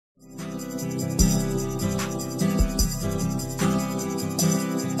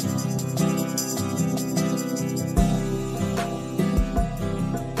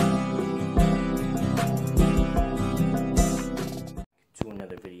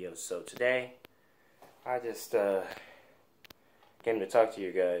videos. So today, I just came to talk to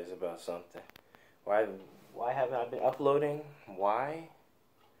you guys about something. Why haven't I been uploading? Why?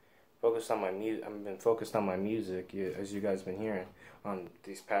 Focused on my music. I've been focused on my music, as you guys have been hearing on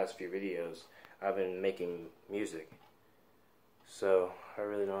these past few videos. I've been making music, so I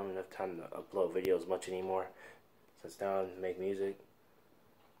really don't have enough time to upload videos much anymore. Since now I make music.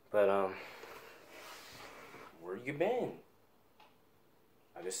 But where you been?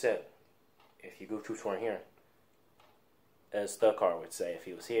 I just said, if you goofs weren't here, as Thugcar would say if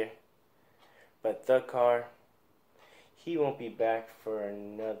he was here. But Thugcar, he won't be back for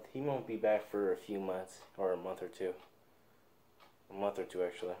a few months, or a month or two. A month or two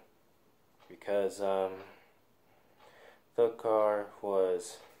actually, because Thugcar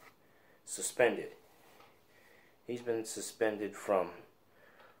was suspended. He's been suspended from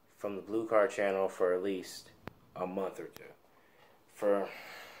the Blue Car channel for at least a month or two for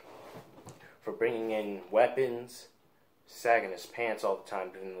bringing in weapons, sagging his pants all the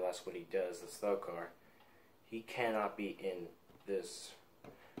time, even though that's what he does. That's Thugcar. He cannot be in this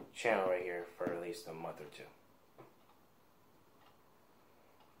channel right here for at least a month or two.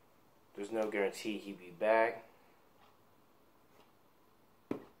 There's no guarantee he'll be back.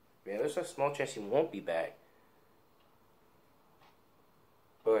 Yeah, there's a small chance he won't be back.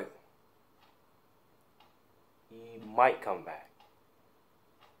 But he might come back.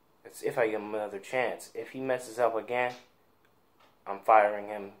 It's if I give him another chance. If he messes up again, I'm firing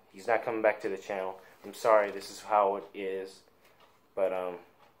him. He's not coming back to the channel. I'm sorry, this is how it is. But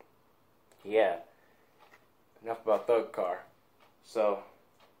yeah. Enough about Thugcar. So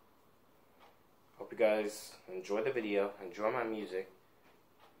hope you guys enjoy the video, enjoy my music.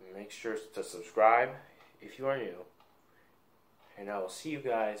 Make sure to subscribe if you are new. And I will see you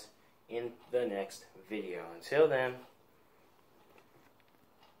guys in the next video. Until then,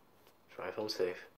 drive home safe.